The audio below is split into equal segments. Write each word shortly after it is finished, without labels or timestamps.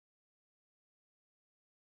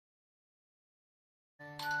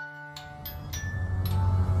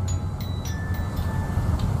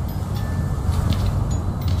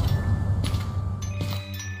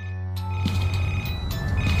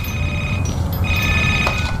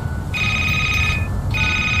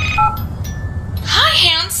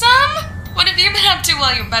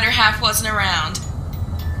while your better half wasn't around.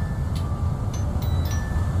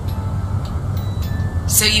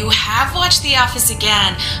 So you have watched The Office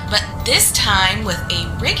again, but this time with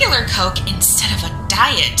a regular Coke instead of a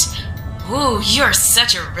diet. Ooh, you're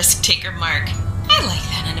such a risk-taker, Mark. I like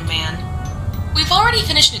that in a man. We've already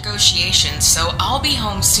finished negotiations, so I'll be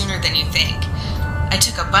home sooner than you think. I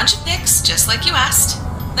took a bunch of pics, just like you asked.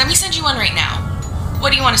 Let me send you one right now.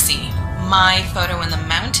 What do you want to see? My photo in the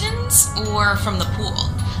mountains or from the pool?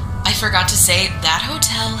 I forgot to say that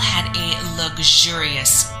hotel had a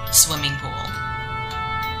luxurious swimming pool.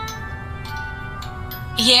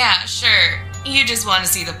 Yeah, sure. You just want to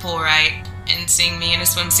see the pool, right? And seeing me in a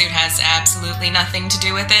swimsuit has absolutely nothing to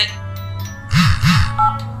do with it.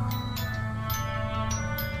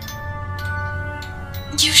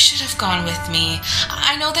 You should have gone with me.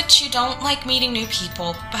 I know that you don't like meeting new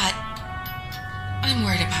people, but I'm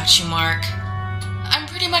worried about you, Mark. I'm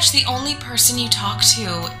pretty much the only person you talk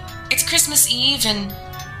to. It's Christmas Eve and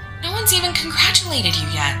no one's even congratulated you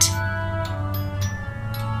yet.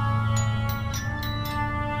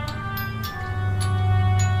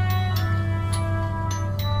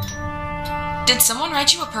 Did someone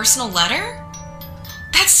write you a personal letter?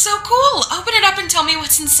 That's so cool! Open it up and tell me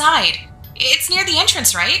what's inside. It's near the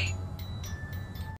entrance, right?